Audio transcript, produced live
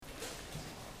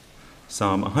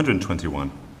Psalm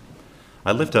 121.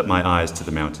 I lift up my eyes to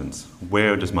the mountains.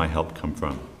 Where does my help come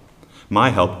from?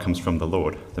 My help comes from the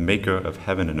Lord, the maker of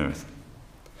heaven and earth.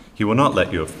 He will not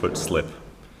let your foot slip.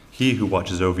 He who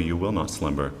watches over you will not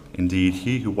slumber. Indeed,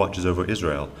 he who watches over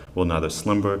Israel will neither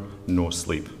slumber nor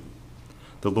sleep.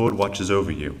 The Lord watches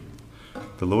over you.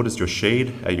 The Lord is your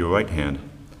shade at your right hand.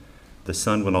 The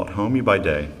sun will not harm you by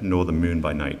day, nor the moon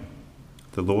by night.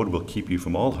 The Lord will keep you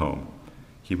from all harm.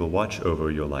 He will watch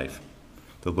over your life.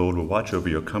 The Lord will watch over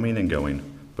your coming and going,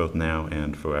 both now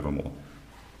and forevermore.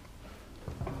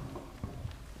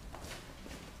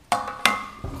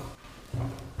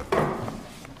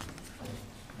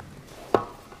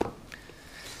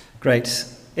 Great.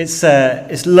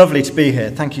 It's lovely to be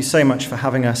here. Thank you so much for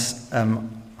having us.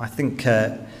 I think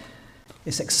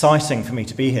it's exciting for me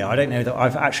to be here. I don't know that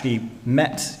I've actually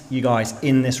met you guys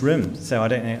in this room, so I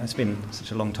don't know. It's been such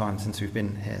a long time since we've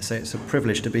been here, so it's a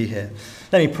privilege to be here.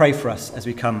 Let me pray for us as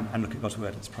we come and look at God's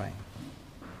word. Let's pray.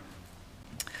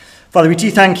 Father, we do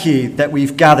thank you that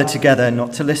we've gathered together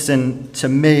not to listen to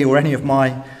me or any of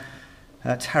my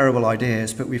terrible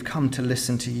ideas, but we've come to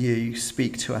listen to you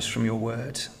speak to us from your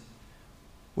word.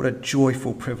 What a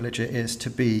joyful privilege it is to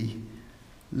be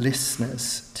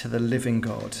listeners to the living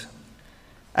God.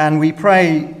 And we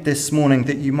pray this morning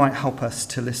that you might help us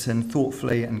to listen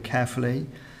thoughtfully and carefully,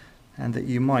 and that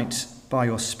you might, by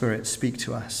your Spirit, speak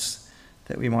to us,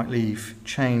 that we might leave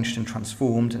changed and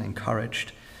transformed and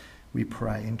encouraged. We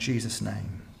pray in Jesus'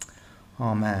 name.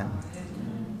 Amen.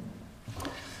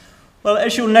 Well,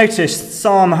 as you'll notice,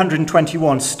 Psalm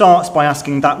 121 starts by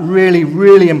asking that really,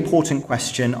 really important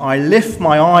question. I lift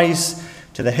my eyes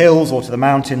to the hills or to the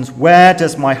mountains. Where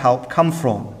does my help come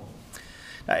from?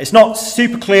 It's not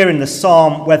super clear in the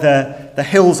psalm whether the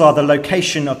hills are the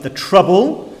location of the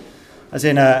trouble, as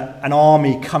in an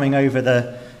army coming over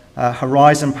the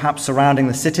horizon, perhaps surrounding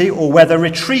the city, or whether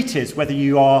retreat is, whether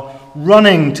you are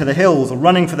running to the hills or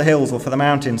running for the hills or for the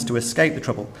mountains to escape the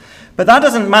trouble. But that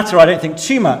doesn't matter, I don't think,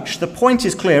 too much. The point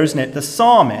is clear, isn't it? The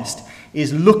psalmist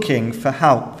is looking for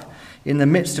help in the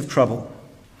midst of trouble.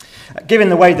 Given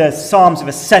the way the Psalms of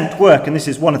Ascent work, and this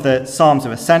is one of the Psalms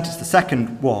of Ascent, it's the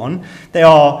second one, they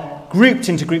are grouped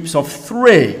into groups of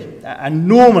three. And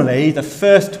normally, the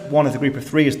first one of the group of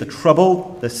three is the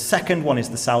trouble, the second one is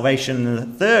the salvation, and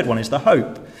the third one is the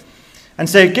hope. And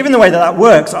so, given the way that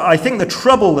works, I think the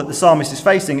trouble that the psalmist is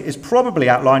facing is probably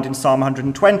outlined in Psalm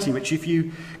 120, which if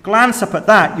you glance up at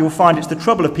that, you'll find it's the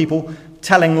trouble of people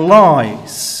telling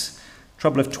lies,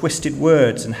 trouble of twisted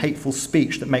words and hateful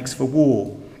speech that makes for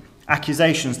war,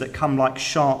 accusations that come like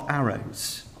sharp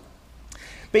arrows.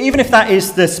 But even if that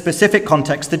is the specific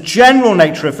context, the general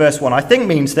nature of verse 1, I think,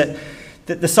 means that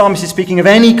the psalmist is speaking of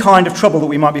any kind of trouble that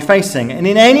we might be facing. And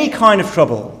in any kind of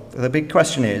trouble, the big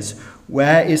question is,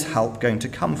 where is help going to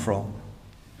come from?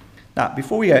 Now,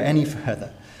 before we go any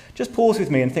further, just pause with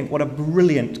me and think what a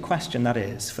brilliant question that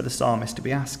is for the psalmist to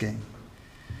be asking.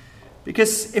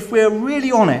 Because if we're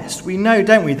really honest, we know,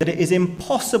 don't we, that it is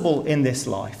impossible in this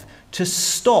life to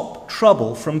stop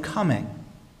trouble from coming.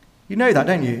 You know that,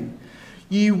 don't you?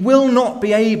 You will not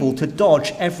be able to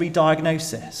dodge every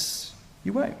diagnosis.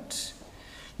 You won't.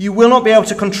 You will not be able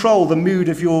to control the mood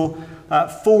of your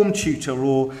form tutor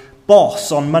or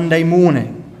boss on Monday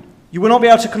morning. You will not be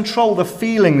able to control the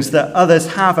feelings that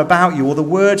others have about you or the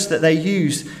words that they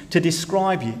use to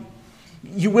describe you.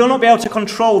 You will not be able to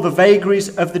control the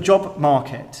vagaries of the job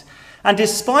market. And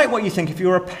despite what you think, if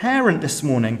you're a parent this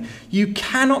morning, you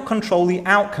cannot control the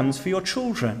outcomes for your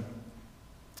children.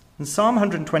 And Psalm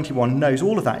 121 knows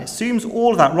all of that. It assumes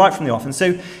all of that right from the off. And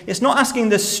so it's not asking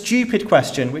the stupid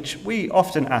question, which we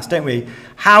often ask, don't we?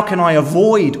 How can I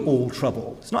avoid all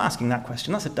trouble? It's not asking that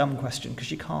question. That's a dumb question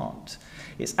because you can't.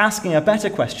 It's asking a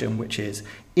better question, which is,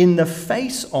 in the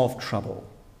face of trouble,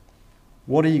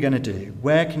 what are you going to do?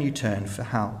 Where can you turn for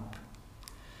help?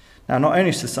 Now, not only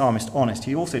is the psalmist honest,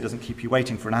 he also doesn't keep you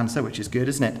waiting for an answer, which is good,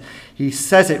 isn't it? He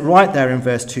says it right there in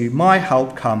verse 2, my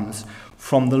help comes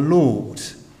from the Lord.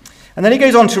 And then he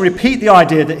goes on to repeat the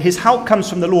idea that his help comes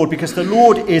from the Lord because the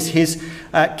Lord is his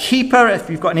keeper, if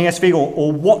you've got an ESV,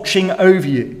 or watching over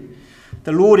you.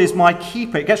 The Lord is my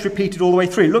keeper. It gets repeated all the way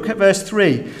through. Look at verse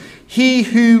 3. He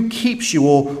who keeps you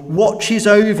or watches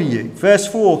over you. Verse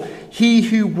 4. He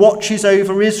who watches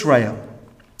over Israel.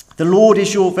 The Lord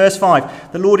is your, verse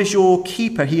 5, the Lord is your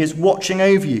keeper. He is watching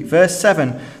over you. Verse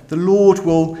 7, the Lord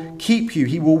will keep you.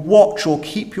 He will watch or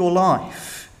keep your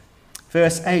life.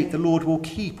 Verse 8, the Lord will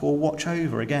keep or watch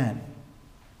over again.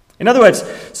 In other words,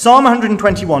 Psalm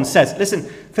 121 says, listen,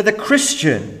 for the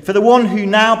Christian, for the one who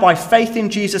now by faith in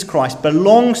Jesus Christ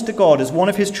belongs to God as one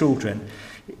of his children,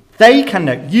 They can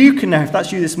know, you can know, if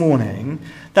that's you this morning,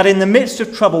 that in the midst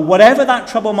of trouble, whatever that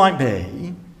trouble might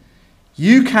be,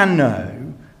 you can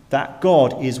know that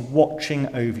God is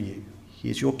watching over you. He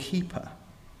is your keeper,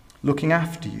 looking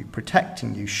after you,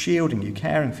 protecting you, shielding you,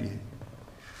 caring for you.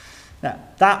 Now,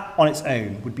 that on its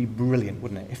own would be brilliant,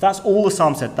 wouldn't it? If that's all the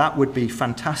psalm said, that would be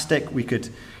fantastic. We could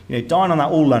dine on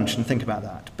that all lunch and think about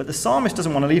that. But the psalmist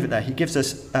doesn't want to leave it there. He gives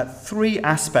us 3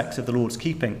 aspects of the Lord's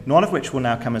keeping, none of which will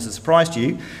now come as a surprise to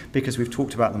you because we've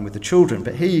talked about them with the children.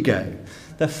 But here you go.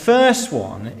 The first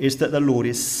one is that the Lord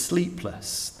is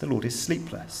sleepless. The Lord is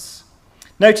sleepless.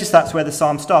 Notice that's where the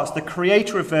psalm starts. The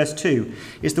creator of verse 2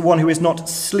 is the one who is not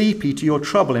sleepy to your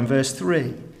trouble in verse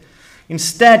 3.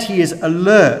 Instead, he is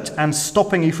alert and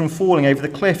stopping you from falling over the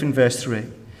cliff in verse 3.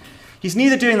 He's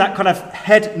neither doing that kind of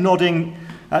head-nodding,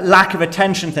 lack of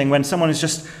attention thing when someone is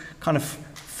just kind of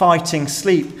fighting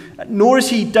sleep, nor is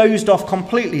he dozed off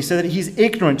completely so that he's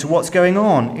ignorant to what's going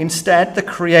on. Instead, the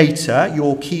creator,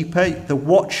 your keeper, the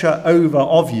watcher over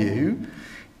of you,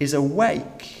 is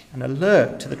awake and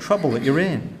alert to the trouble that you're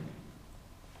in.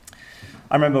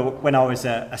 I remember when I was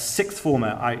a sixth former,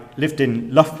 I lived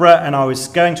in Loughborough and I was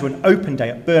going to an open day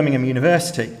at Birmingham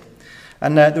University.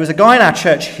 And there was a guy in our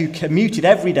church who commuted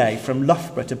every day from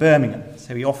Loughborough to Birmingham.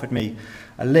 So he offered me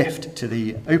a lift to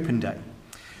the open day.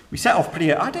 We set off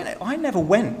pretty... I never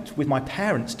went with my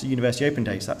parents to university open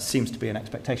days. That seems to be an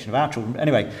expectation of our children. But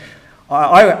anyway,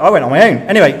 I went on my own.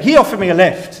 Anyway, he offered me a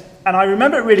lift. And I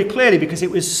remember it really clearly because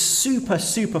it was super,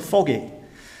 super foggy.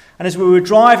 And as we were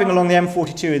driving along the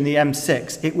M42 and the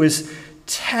M6, it was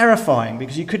terrifying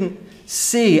because you couldn't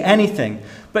see anything.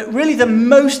 But really the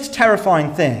most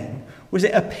terrifying thing was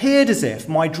it appeared as if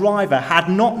my driver had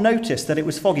not noticed that it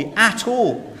was foggy at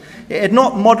all. It had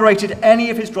not moderated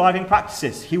any of his driving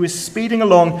practices. He was speeding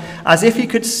along as if he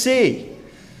could see.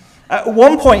 At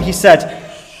one point he said,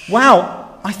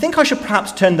 "Wow, I think I should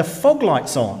perhaps turn the fog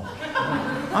lights on."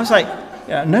 I was like,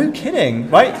 yeah, no kidding,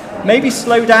 right? Maybe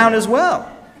slow down as well.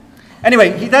 Anyway,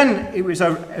 it was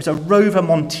a Rover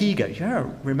Montego. Yeah,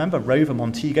 remember Rover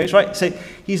Montegos, right? So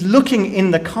he's looking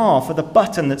in the car for the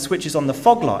button that switches on the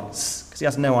fog lights, because he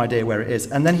has no idea where it is.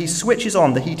 And then he switches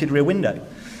on the heated rear window,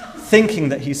 thinking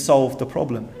that he's solved the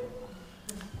problem.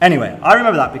 Anyway, I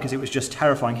remember that because it was just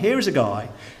terrifying. Here is a guy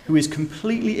who is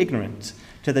completely ignorant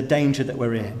to the danger that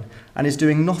we're in and is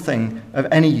doing nothing of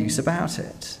any use about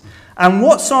it. And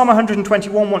what Psalm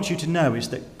 121 wants you to know is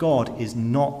that God is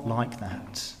not like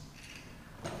that.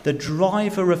 The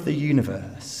driver of the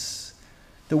universe,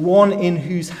 the one in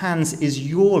whose hands is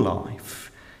your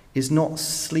life, is not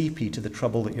sleepy to the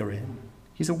trouble that you're in.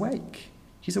 He's awake.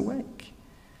 He's awake.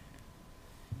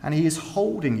 And he is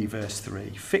holding you, verse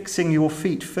 3, fixing your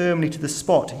feet firmly to the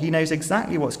spot. He knows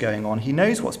exactly what's going on. He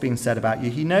knows what's being said about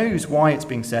you. He knows why it's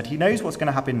being said. He knows what's going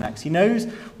to happen next. He knows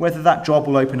whether that job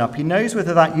will open up. He knows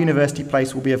whether that university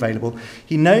place will be available.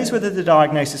 He knows whether the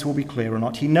diagnosis will be clear or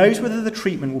not. He knows whether the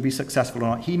treatment will be successful or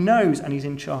not. He knows, and he's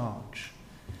in charge.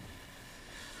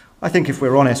 I think if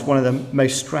we're honest, one of the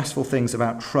most stressful things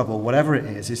about trouble, whatever it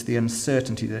is the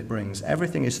uncertainty that it brings.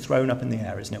 Everything is thrown up in the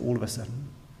air, isn't it, all of a sudden?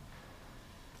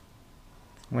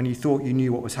 When you thought you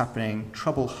knew what was happening,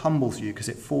 trouble humbles you because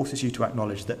it forces you to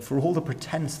acknowledge that for all the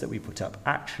pretense that we put up,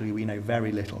 actually we know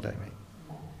very little, don't we?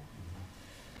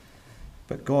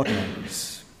 But God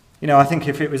knows. I think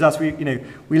if it was us, we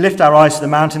lift our eyes to the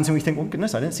mountains and we think, well,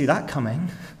 goodness, I didn't see that coming.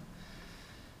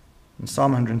 And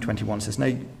Psalm 121 says,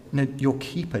 no, your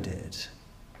keeper did.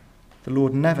 The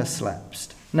Lord never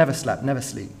slept, never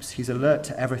sleeps. He's alert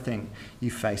to everything you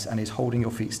face and is holding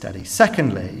your feet steady.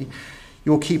 Secondly,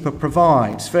 your keeper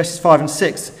provides. Verses 5 and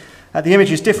 6. The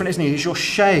image is different, isn't it? It's your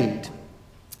shade.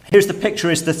 Here's the picture,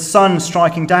 is the sun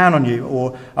striking down on you,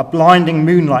 or a blinding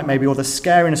moonlight maybe, or the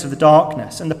scariness of the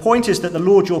darkness. And the point is that the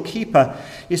Lord, your keeper,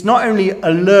 is not only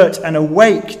alert and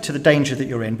awake to the danger that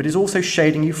you're in, but is also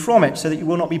shading you from it so that you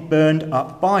will not be burned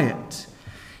up by it.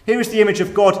 Here is the image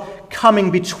of God coming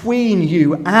between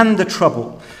you and the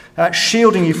trouble,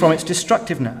 shielding you from its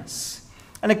destructiveness.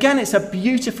 And again, it's a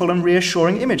beautiful and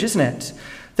reassuring image, isn't it?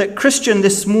 That Christian,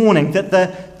 this morning,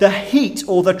 that the heat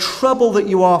or the trouble that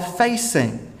you are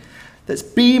facing, that's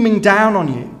beaming down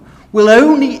on you, will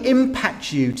only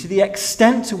impact you to the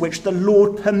extent to which the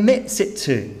Lord permits it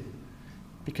to,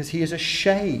 because he is a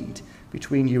shade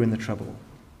between you and the trouble.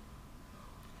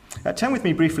 Turn with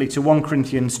me briefly to 1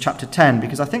 Corinthians chapter 10,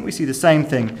 because I think we see the same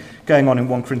thing going on in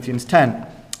 1 Corinthians 10.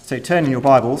 So turn in your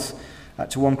Bibles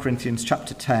to 1 Corinthians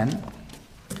chapter 10.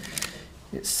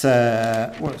 It's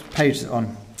what page is it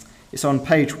on? It's on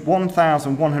page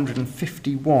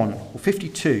 1151 or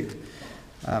 52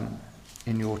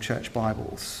 in your church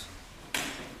Bibles.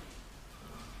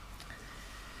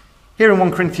 Here in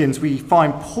 1 Corinthians, we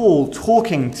find Paul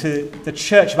talking to the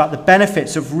church about the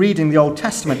benefits of reading the Old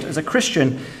Testament as a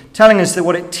Christian, telling us that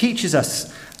what it teaches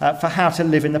us for how to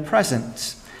live in the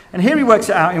present. And here he works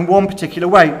it out in one particular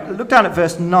way. Look down at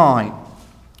verse 9.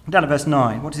 Down at verse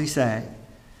 9, what does he say?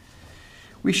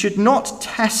 We should not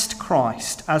test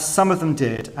Christ as some of them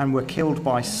did and were killed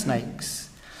by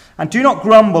snakes. And do not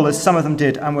grumble as some of them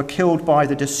did and were killed by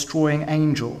the destroying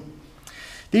angel.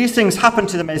 These things happened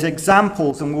to them as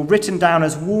examples and were written down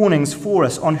as warnings for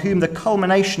us, on whom the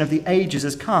culmination of the ages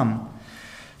has come.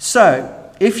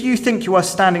 So, if you think you are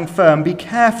standing firm, be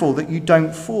careful that you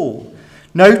don't fall.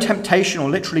 No temptation, or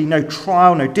literally no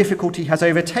trial, no difficulty has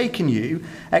overtaken you,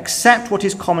 except what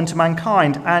is common to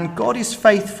mankind, and God is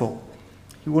faithful.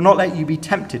 He will not let you be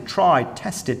tempted, tried,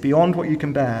 tested beyond what you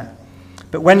can bear.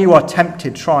 But when you are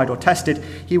tempted, tried, or tested,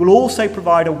 he will also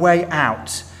provide a way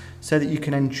out so that you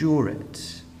can endure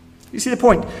it. You see the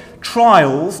point?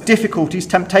 Trials, difficulties,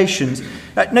 temptations.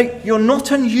 No, you're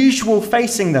not unusual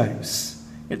facing those.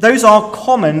 Those are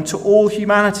common to all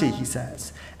humanity, he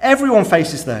says. Everyone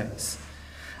faces those.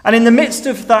 And in the midst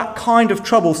of that kind of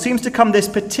trouble seems to come this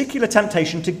particular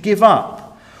temptation to give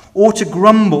up or to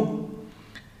grumble.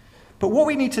 But what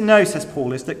we need to know, says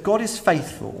Paul, is that God is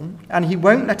faithful and he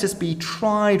won't let us be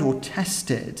tried or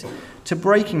tested to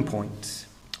breaking point.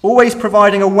 Always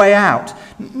providing a way out.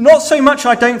 Not so much,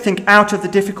 I don't think, out of the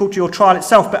difficulty or trial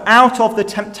itself, but out of the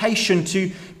temptation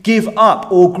to give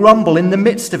up or grumble in the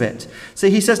midst of it. So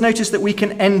he says, notice that we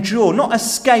can endure, not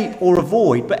escape or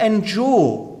avoid, but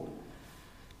endure,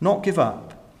 not give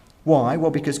up. Why?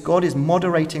 Well, because God is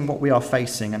moderating what we are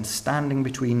facing and standing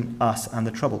between us and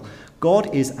the trouble.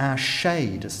 God is our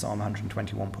shade, as Psalm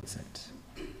 121 puts it.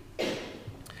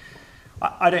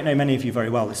 I don't know many of you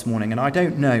very well this morning, and I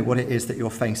don't know what it is that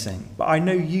you're facing, but I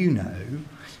know you know,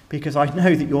 because I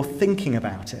know that you're thinking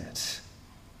about it.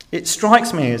 It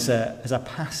strikes me as a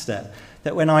pastor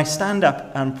that when I stand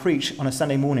up and preach on a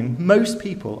Sunday morning, most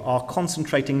people are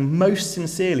concentrating most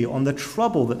sincerely on the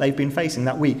trouble that they've been facing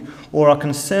that week or are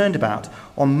concerned about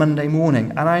on Monday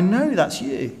morning, and I know that's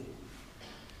you.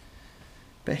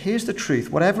 But here's the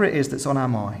truth, whatever it is that's on our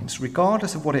minds,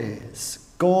 regardless of what it is,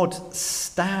 God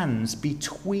stands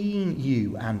between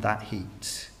you and that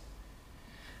heat.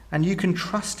 And you can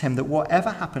trust him that whatever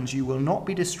happens, you will not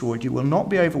be destroyed, you will not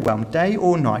be overwhelmed, day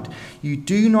or night. You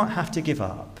do not have to give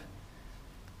up.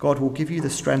 God will give you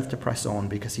the strength to press on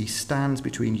because he stands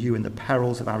between you and the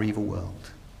perils of our evil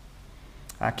world.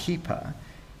 Our keeper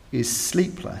is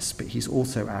sleepless, but he's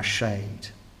also our shade.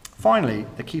 Finally,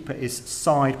 the keeper is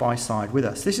side by side with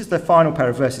us. This is the final pair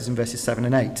of verses in verses 7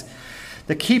 and 8.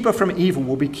 The keeper from evil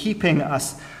will be keeping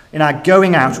us in our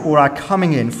going out or our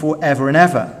coming in forever and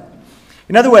ever.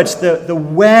 In other words, the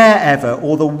wherever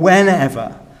or the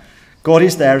whenever, God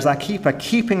is there as our keeper,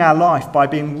 keeping our life by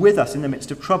being with us in the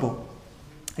midst of trouble.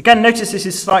 Again, notice this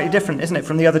is slightly different, isn't it,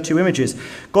 from the other two images.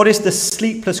 God is the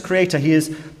sleepless creator. He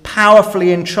is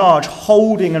powerfully in charge,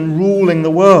 holding and ruling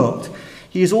the world.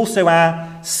 He is also our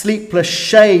sleepless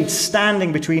shade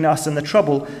standing between us and the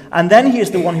trouble. And then he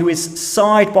is the one who is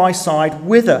side by side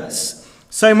with us.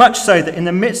 So much so that in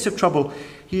the midst of trouble,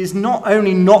 he is not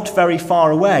only not very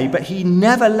far away, but he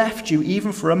never left you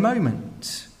even for a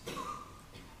moment.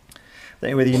 I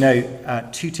don't know whether you know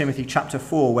 2 Timothy chapter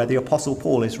 4, where the Apostle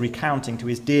Paul is recounting to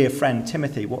his dear friend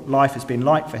Timothy what life has been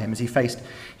like for him as he faced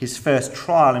his first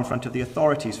trial in front of the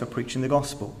authorities for preaching the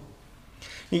gospel.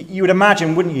 You would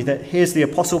imagine, wouldn't you, that here's the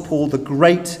Apostle Paul, the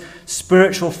great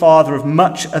spiritual father of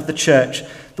much of the church,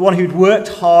 the one who'd worked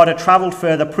harder, travelled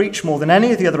further, preached more than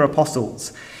any of the other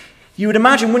apostles. You would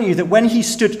imagine, wouldn't you, that when he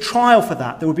stood trial for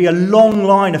that, there would be a long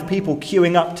line of people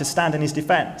queuing up to stand in his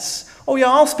defence. Oh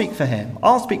yeah, I'll speak for him.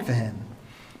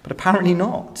 But apparently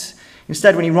not.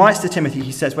 Instead, when he writes to Timothy,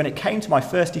 he says, when it came to my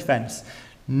first defence,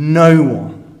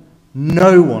 no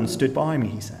one stood by me,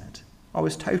 he said. I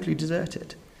was totally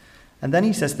deserted. And then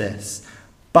he says this,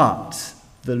 but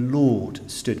the Lord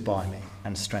stood by me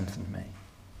and strengthened me.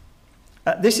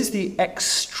 This is the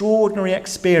extraordinary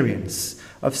experience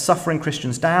of suffering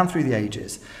Christians down through the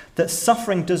ages, that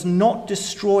suffering does not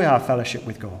destroy our fellowship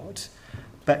with God,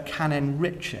 but can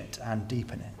enrich it and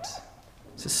deepen it.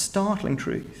 It's a startling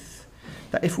truth,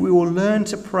 that if we will learn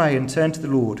to pray and turn to the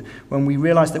Lord when we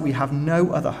realise that we have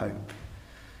no other hope,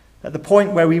 at the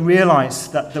point where we realise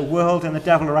that the world and the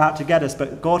devil are out to get us,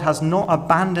 but God has not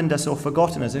abandoned us or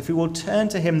forgotten us, if we will turn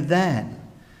to him then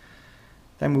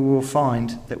we will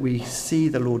find that we see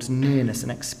the Lord's nearness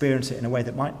and experience it in a way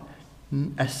that might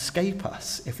escape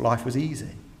us if life was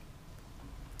easy.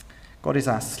 God is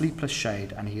our sleepless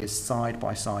shade, and he is side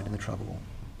by side in the trouble.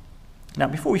 Now,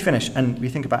 before we finish and we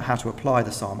think about how to apply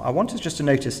the psalm, I want us just to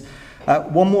notice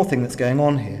one more thing that's going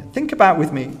on here. Think about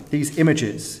with me these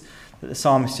images that the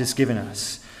psalmist has given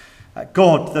us.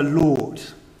 God, the Lord,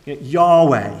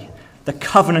 Yahweh, the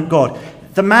covenant God.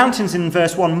 The mountains in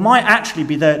verse 1 might actually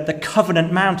be the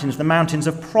covenant mountains, the mountains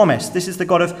of promise. This is the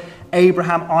God of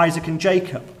Abraham, Isaac, and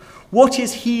Jacob. What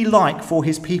is he like for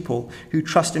his people who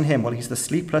trust in him? Well, he's the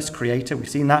sleepless creator. We've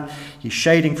seen that. He's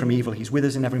shading from evil. He's with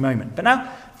us in every moment. But now,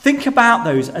 think about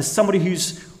those as somebody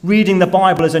who's reading the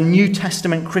Bible as a New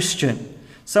Testament Christian.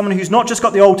 Someone who's not just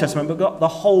got the Old Testament, but got the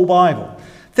whole Bible.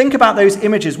 Think about those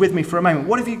images with me for a moment.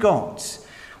 What have you got?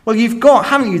 Well, you've got,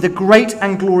 haven't you, the great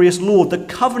and glorious Lord, the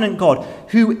covenant God,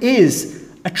 who is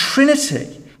a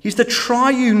Trinity. He's the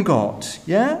triune God,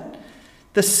 yeah?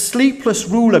 The sleepless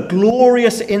ruler,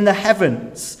 glorious in the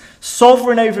heavens,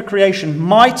 sovereign over creation,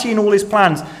 mighty in all his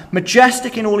plans,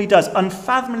 majestic in all he does,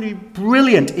 unfathomably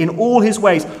brilliant in all his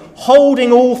ways,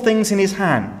 holding all things in his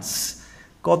hands.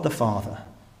 God the Father,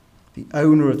 the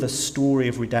owner of the story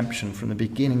of redemption from the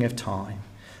beginning of time,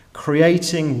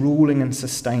 creating, ruling, and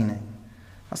sustaining.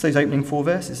 That's those opening 4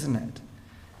 verses, isn't it?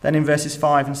 Then in verses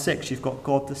 5 and 6, you've got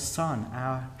God the Son,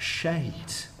 our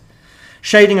shade.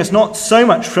 Shading us not so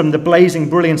much from the blazing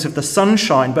brilliance of the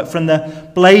sunshine, but from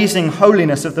the blazing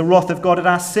holiness of the wrath of God at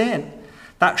our sin.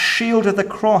 That shield of the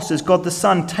cross as God the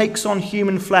Son takes on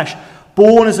human flesh,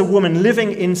 born as a woman,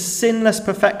 living in sinless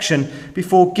perfection,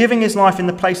 before giving his life in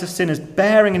the place of sinners,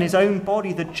 bearing in his own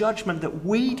body the judgment that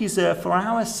we deserve for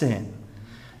our sin,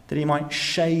 that he might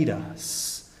shade us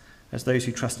as those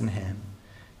who trust in him,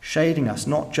 shading us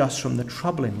not just from the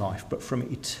trouble in life, but from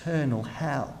eternal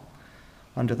hell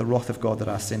under the wrath of God that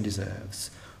our sin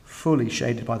deserves, fully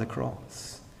shaded by the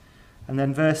cross. And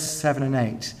then verse 7 and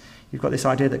 8, you've got this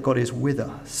idea that God is with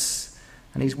us,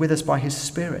 and he's with us by his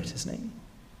Spirit, isn't he?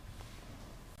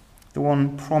 The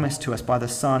one promised to us by the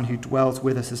Son who dwells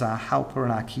with us as our helper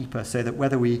and our keeper, so that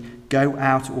whether we go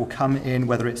out or come in,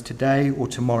 whether it's today or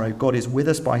tomorrow, God is with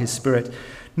us by his Spirit,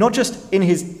 not just in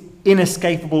his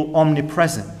inescapable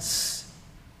omnipresence,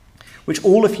 which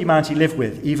all of humanity live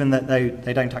with, even though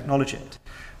they don't acknowledge it,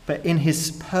 but in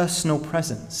his personal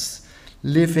presence,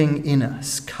 living in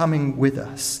us, coming with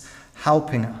us,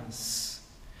 helping us.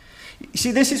 You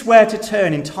see, this is where to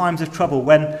turn in times of trouble,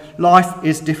 when life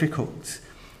is difficult.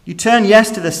 You turn,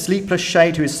 yes, to the sleepless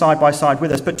shade who is side by side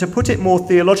with us, but to put it more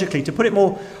theologically, to put it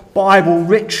more Bible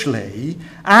richly,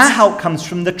 our help comes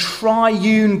from the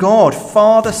triune God,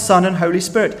 Father, Son, and Holy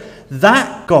Spirit.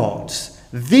 That God,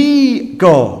 the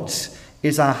God,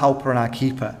 is our helper and our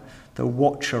keeper, the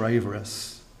watcher over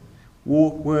us,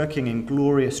 working in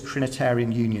glorious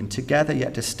Trinitarian union, together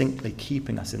yet distinctly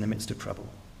keeping us in the midst of trouble.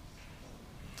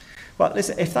 But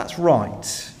listen, if that's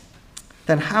right,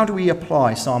 then how do we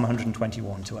apply Psalm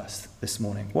 121 to us this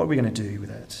morning? What are we going to do with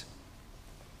it?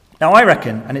 Now, I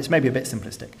reckon, and it's maybe a bit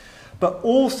simplistic, but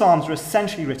all Psalms are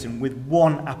essentially written with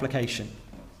one application.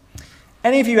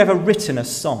 Any of you ever written a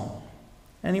song?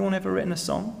 Anyone ever written a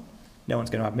song? No one's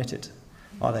going to admit it,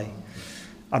 are they?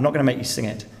 I'm not going to make you sing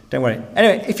it. Don't worry.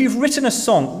 Anyway, if you've written a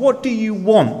song, what do you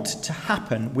want to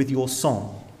happen with your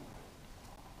song?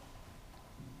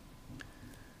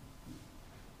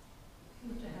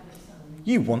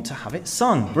 You want to have it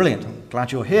sung. Brilliant. I'm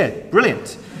glad you're here.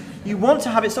 Brilliant. You want to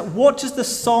have it sung. What does the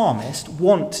psalmist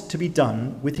want to be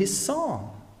done with his psalm?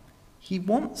 He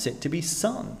wants it to be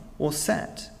sung or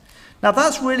said. Now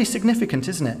that's really significant,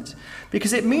 isn't it?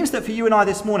 Because it means that for you and I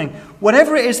this morning,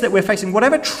 whatever it is that we're facing,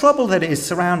 whatever trouble that is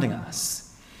surrounding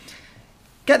us,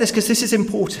 get this, because this is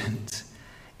important.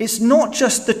 It's not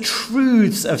just the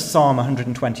truths of Psalm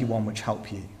 121 which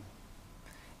help you.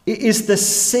 It is the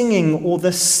singing or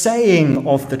the saying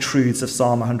of the truths of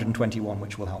Psalm 121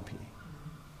 which will help you.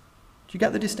 Do you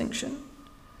get the distinction?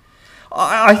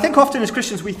 I think often as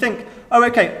Christians we think, oh,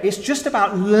 okay, it's just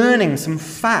about learning some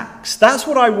facts. That's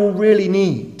what I will really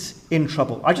need in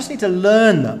trouble. I just need to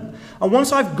learn them. And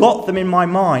once I've got them in my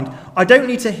mind, I don't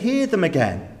need to hear them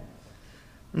again.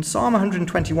 And Psalm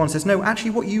 121 says, no, actually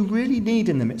what you really need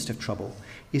in the midst of trouble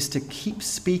is to keep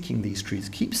speaking these truths,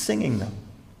 keep singing them,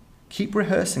 keep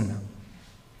rehearsing them.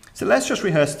 So let's just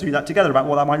rehearse through that together about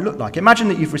what that might look like. Imagine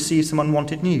that you've received some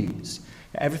unwanted news.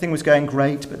 Everything was going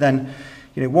great, but then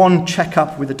one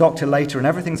checkup with the doctor later and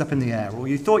everything's up in the air. Or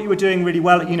you thought you were doing really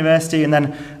well at university and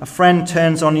then a friend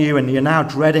turns on you and you're now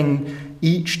dreading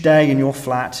each day in your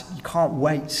flat. You can't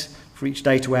wait for each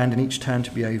day to end and each term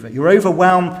to be over. You're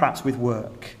overwhelmed perhaps with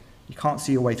work. You can't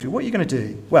see your way through. What are you going to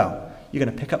do? Well, you're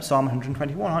going to pick up Psalm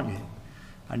 121, aren't you?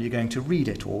 And you're going to read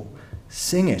it or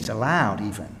sing it aloud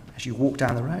even as you walk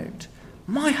down the road.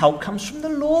 My help comes from the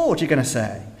Lord, you're going to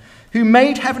say, who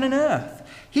made heaven and earth.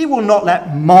 He will not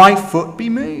let my foot be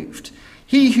moved.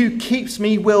 He who keeps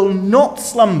me will not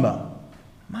slumber.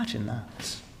 Imagine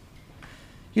that.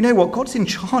 You know what? God's in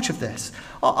charge of this.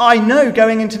 I know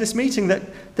going into this meeting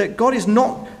that God is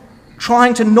not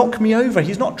trying to knock me over.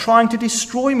 He's not trying to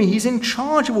destroy me. He's in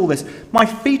charge of all this. My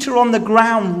feet are on the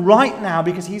ground right now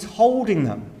because he's holding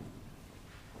them.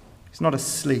 He's not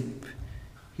asleep.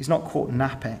 He's not caught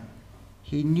napping.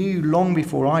 He knew long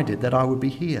before I did that I would be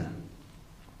here.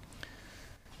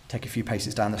 Take a few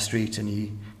paces down the street and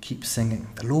you keep singing.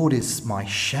 The Lord is my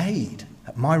shade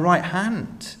at my right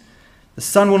hand. The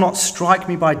sun will not strike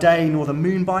me by day, nor the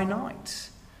moon by night.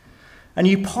 And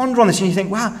you ponder on this and you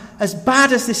think, wow, as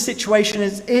bad as this situation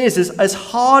is, as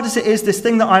hard as it is, this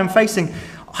thing that I am facing,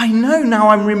 I know now,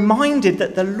 I'm reminded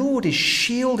that the Lord is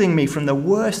shielding me from the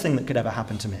worst thing that could ever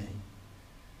happen to me.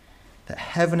 That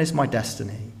heaven is my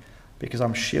destiny because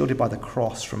I'm shielded by the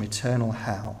cross from eternal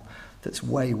hell that's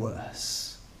way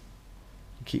worse.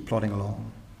 You keep plodding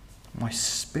along. The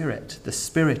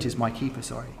Spirit is my keeper,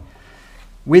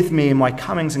 with me in my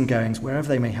comings and goings, wherever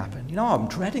they may happen. You know, I'm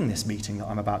dreading this meeting that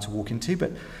I'm about to walk into,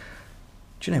 but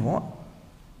do you know what?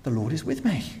 The Lord is with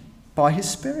me by his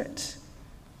Spirit.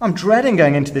 I'm dreading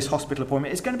going into this hospital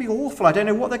appointment. It's going to be awful. I don't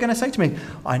know what they're going to say to me.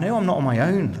 I know I'm not on my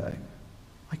own, though.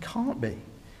 I can't be.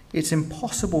 It's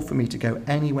impossible for me to go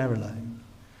anywhere alone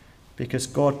because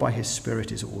God by his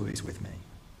Spirit is always with me.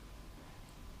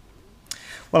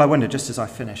 Well, I wonder, just as I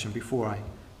finish and before I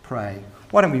pray,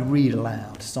 why don't we read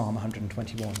aloud Psalm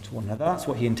 121 to one another? That's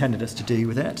what he intended us to do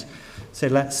with it. So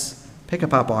let's pick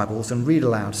up our Bibles and read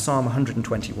aloud Psalm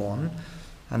 121,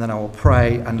 and then I will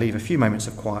pray and leave a few moments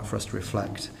of quiet for us to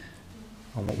reflect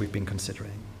on what we've been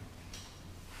considering.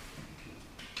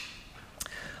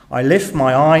 I lift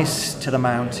my eyes to the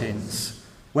mountains.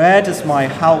 Where does my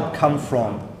help come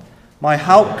from? My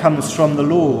help comes from the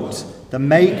Lord, the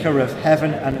maker of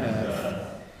heaven and earth.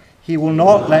 He will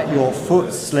not let your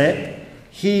foot slip.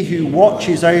 He who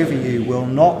watches over you will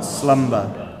not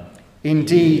slumber.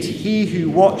 Indeed, he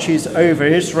who watches over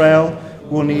Israel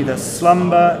will neither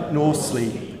slumber nor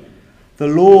sleep. The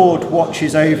Lord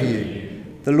watches over you.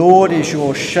 The Lord is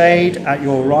your shade at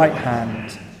your right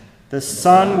hand. The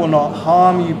sun will not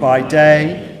harm you by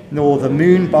day, nor the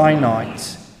moon by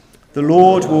night. The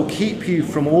Lord will keep you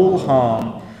from all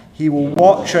harm. He will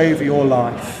watch over your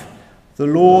life. The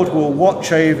Lord will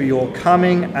watch over your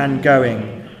coming and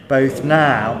going, both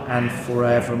now and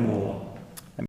forevermore.